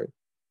me hard.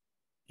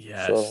 So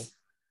Yes.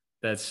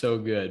 That's so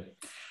good.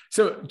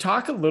 So,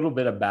 talk a little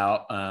bit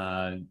about,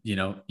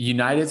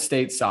 United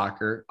States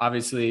soccer.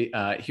 Obviously,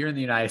 here in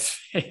the United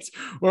States,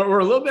 we're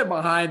a little bit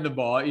behind the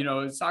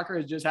ball.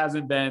 Soccer just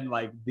hasn't been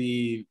like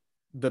the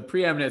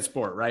preeminent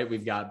sport, right?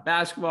 We've got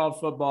basketball,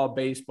 football,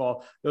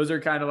 baseball. Those are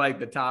kind of like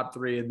the top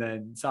three, and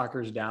then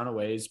soccer's down a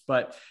ways.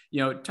 But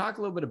talk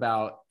a little bit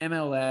about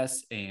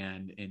MLS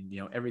and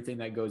everything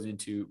that goes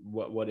into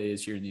what it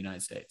is here in the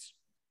United States.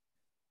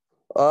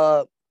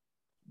 uh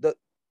the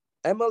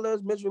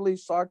MLS Major League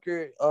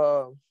Soccer,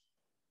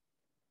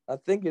 I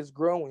think it's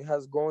growing,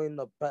 has grown in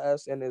the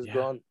past, and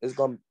Yeah,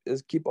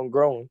 is keep on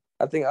growing.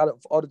 I think out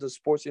of all of the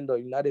sports in the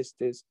United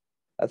States,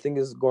 I think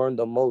it's growing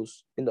the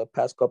most in the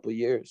past couple of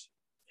years.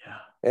 yeah,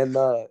 And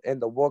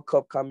the World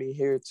Cup coming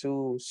here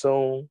too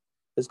soon.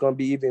 It's gonna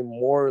be even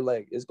more,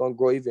 like it's gonna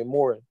grow even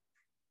more.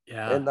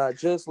 yeah. And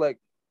just like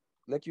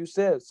you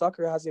said,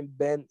 soccer hasn't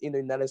been in the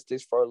United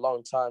States for a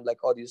long time,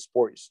 like all these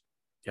sports.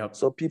 Yep.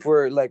 So people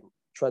are like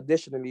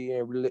traditionally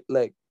and really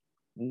like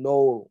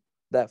know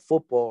that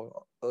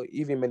football,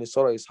 even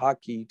Minnesota is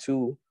hockey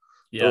too.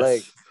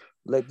 Like Yes.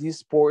 like these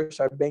sports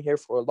have been here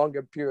for a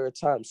longer period of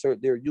time, so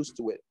they're used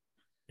to it.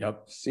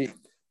 Yep. See,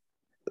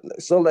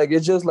 so like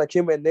it's just like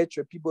human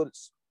nature.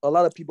 A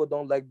lot of people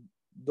don't like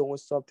doing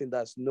something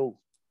that's new.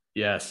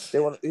 Yes.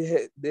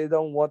 They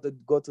don't want to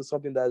go to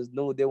something that's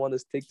new. They want to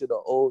stick to the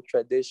old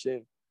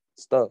tradition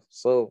stuff.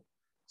 So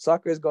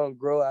soccer is gonna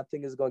grow. I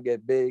think it's gonna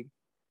get big.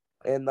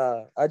 And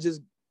I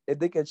just if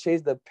they can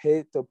change the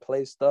pay to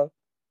play stuff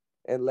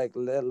and like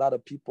let a lot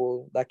of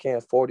people that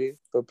can't afford it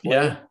to play,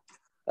 Yeah.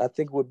 I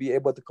think we'll be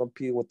able to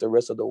compete with the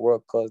rest of the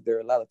world because there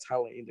are a lot of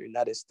talent in the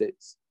United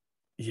States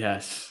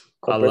Yes.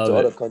 I compared to love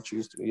other it.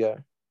 countries. Yeah.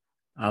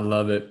 I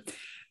love it.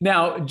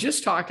 Now,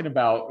 just talking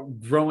about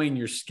growing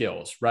your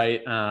skills,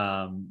 right?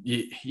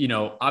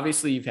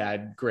 Obviously you've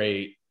had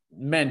great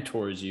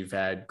mentors, you've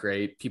had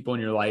great people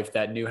in your life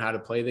that knew how to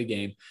play the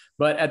game.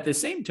 But at the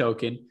same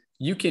token,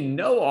 you can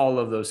know all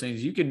of those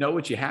things. You can know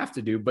what you have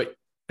to do, but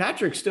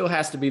Patrick still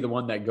has to be the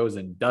one that goes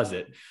and does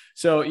it.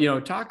 So,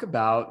 talk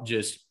about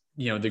just,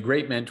 the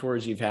great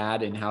mentors you've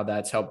had and how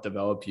that's helped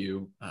develop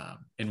you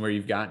and where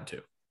you've gotten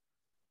to.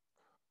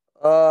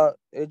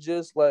 It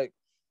just like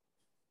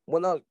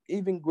when I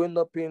even growing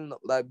up in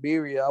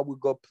Liberia, I would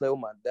go play with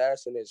my dad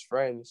and his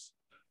friends.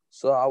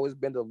 So I always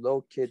been the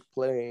little kid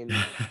playing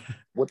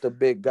with the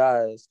big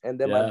guys. And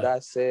then my Yeah.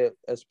 dad said,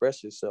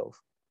 express yourself.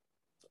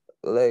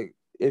 Like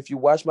if you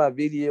watch my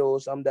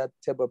videos, I'm that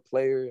type of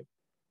player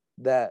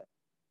that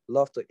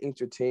love to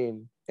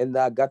entertain. And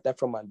I got that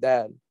from my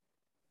dad.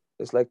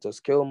 It's like the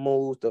skill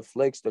moves, the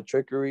flicks, the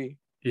trickery.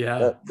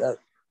 Yeah.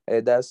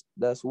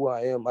 That's who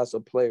I am as a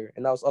player.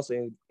 And I was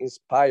also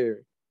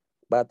inspired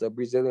by the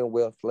Brazilian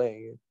way of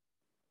playing,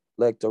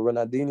 like the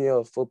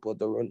Ronaldinho of football,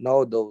 the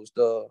Ronaldos,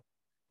 the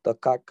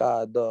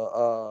Kaká,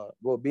 the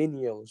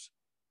Robinhos,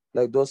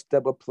 like those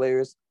type of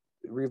players,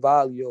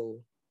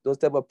 Rivalio, those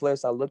type of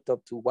players I looked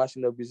up to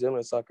watching the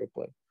Brazilian soccer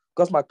play.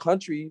 Because my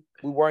country,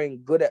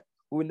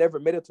 we never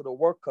made it to the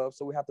World Cup,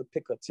 so we have to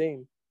pick a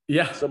team.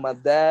 Yeah. So my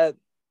dad,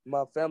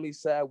 my family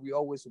side, we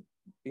always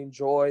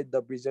enjoyed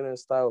the Brazilian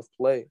style of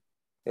play,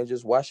 and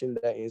just watching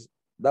that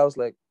was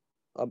like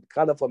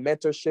kind of a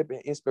mentorship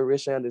and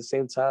inspiration at the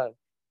same time.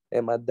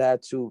 And my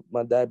dad too,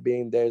 my dad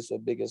being there is the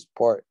biggest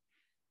part.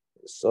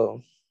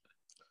 So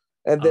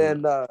and I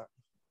then uh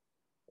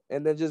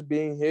and then just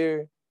being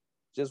here,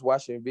 just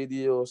watching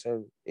videos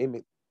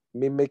and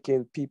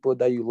mimicking people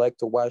that you like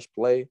to watch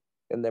play,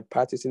 and then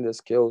practicing the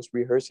skills,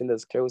 rehearsing the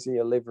skills in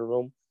your living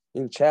room,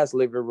 in Chad's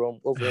living room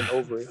over and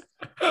over,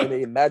 and then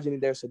imagining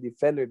there's a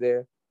defender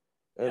there,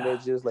 and yeah. then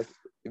just like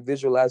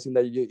visualizing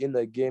that you're in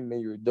the game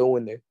and you're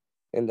doing it,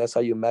 and that's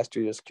how you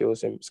master your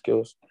skills, and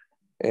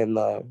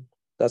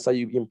that's how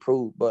you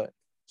improve. But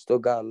still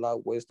got a lot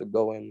of ways to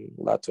go and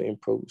a lot to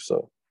improve.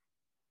 So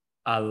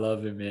I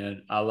love it,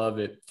 man. I love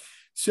it.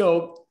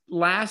 So,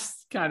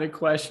 last kind of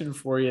question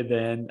for you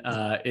then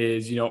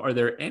is, are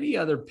there any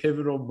other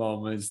pivotal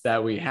moments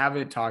that we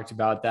haven't talked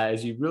about that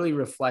as you really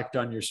reflect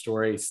on your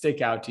story,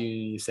 stick out to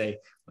you and you say,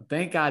 well,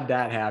 thank God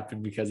that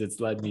happened because it's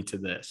led me to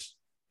this?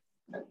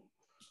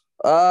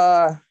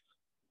 uh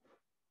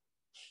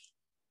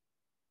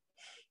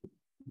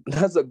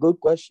that's a good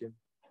question.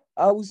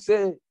 I would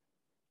say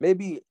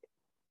maybe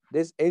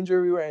this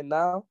injury right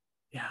now.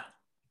 Yeah.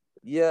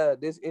 Yeah,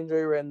 this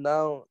injury right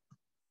now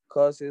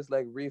causes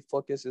like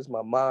refocuses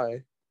my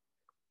mind.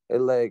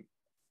 And like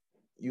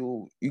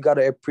you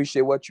gotta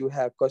appreciate what you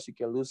have because you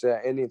can lose it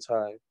at any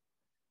time.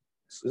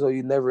 So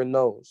you never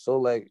know. So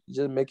like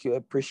just make you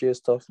appreciate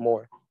stuff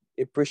more.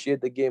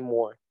 Appreciate the game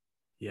more.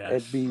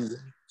 And Yes. be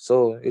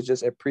so it's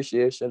just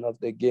appreciation of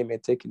the game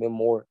and taking it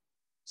more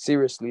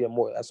seriously and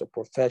more as a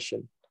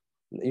profession.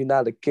 you're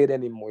not a kid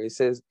anymore. It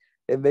says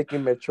it make you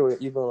mature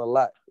even a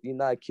lot. You're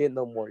not a kid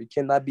no more. You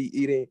cannot be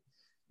eating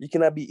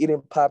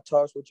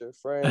Pop-Tarts with your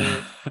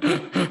friends.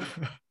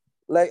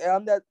 Like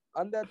I'm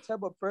that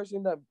type of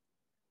person that,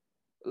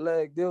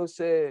 like, they'll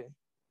say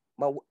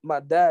my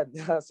dad,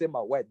 I say my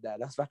white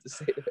dad, I was about to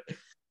say that.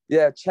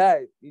 Yeah,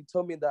 Chad, he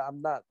told me that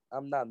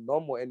I'm not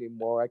normal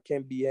anymore. I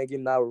can't be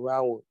hanging out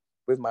around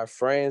with my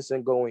friends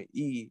and go and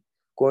eat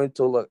hot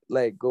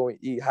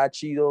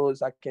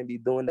Cheetos. I can't be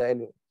doing that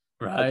anymore.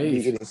 I can be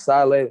Right. eating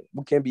salad.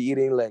 We can be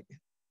eating like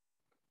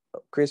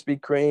Krispy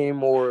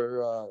Kreme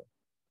or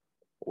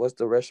what's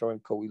the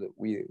restaurant called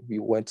we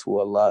went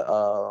to a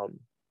lot?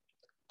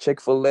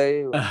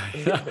 Chick-fil-A. We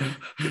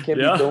can't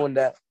be Yeah. doing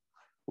that.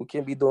 We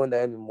can't be doing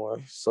that anymore.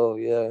 So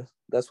yeah,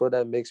 that's what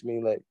that makes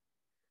me like.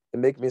 It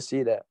makes me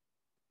see that,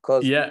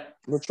 because Yeah.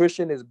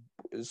 nutrition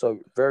is a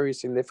very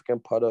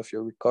significant part of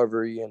your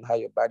recovery and how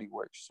your body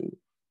works too.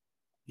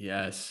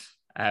 Yes,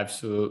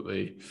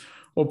 absolutely.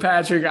 Well,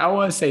 Patrick, I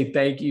want to say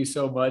thank you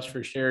so much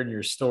for sharing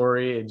your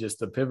story and just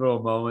the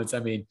pivotal moments. I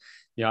mean,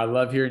 I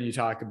love hearing you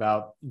talk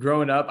about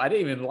growing up. I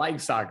didn't even like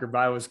soccer, but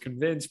I was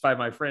convinced by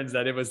my friends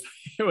that it was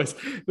it was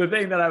the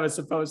thing that I was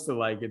supposed to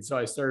like. And so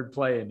I started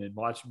playing and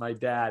watching my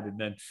dad, and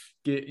then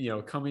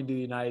coming to the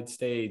United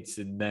States,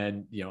 and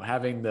then,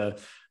 having the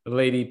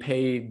lady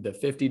paid the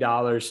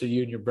 $50 so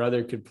you and your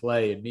brother could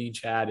play, and me and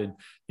Chad, and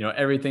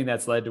everything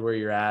that's led to where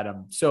you're at.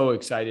 I'm so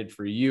excited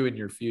for you and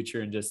your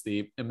future and just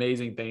the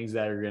amazing things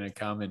that are going to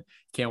come, and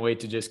can't wait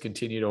to just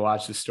continue to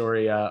watch the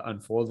story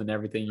unfold and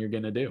everything you're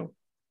going to do.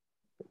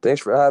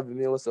 Thanks for having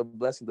me. It was a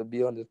blessing to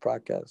be on this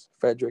podcast.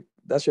 Frederick.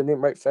 That's your name,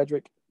 right?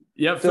 Frederick?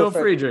 Yep. Phil Phil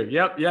Frederick. Friedrich.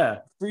 Yep. Yeah.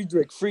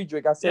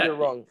 Friedrich. I said Yeah. it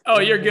wrong.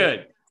 Oh, you're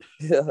good.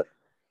 Yeah.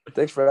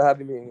 Thanks for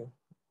having me.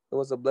 It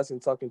was a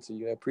blessing talking to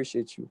you. I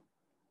appreciate you.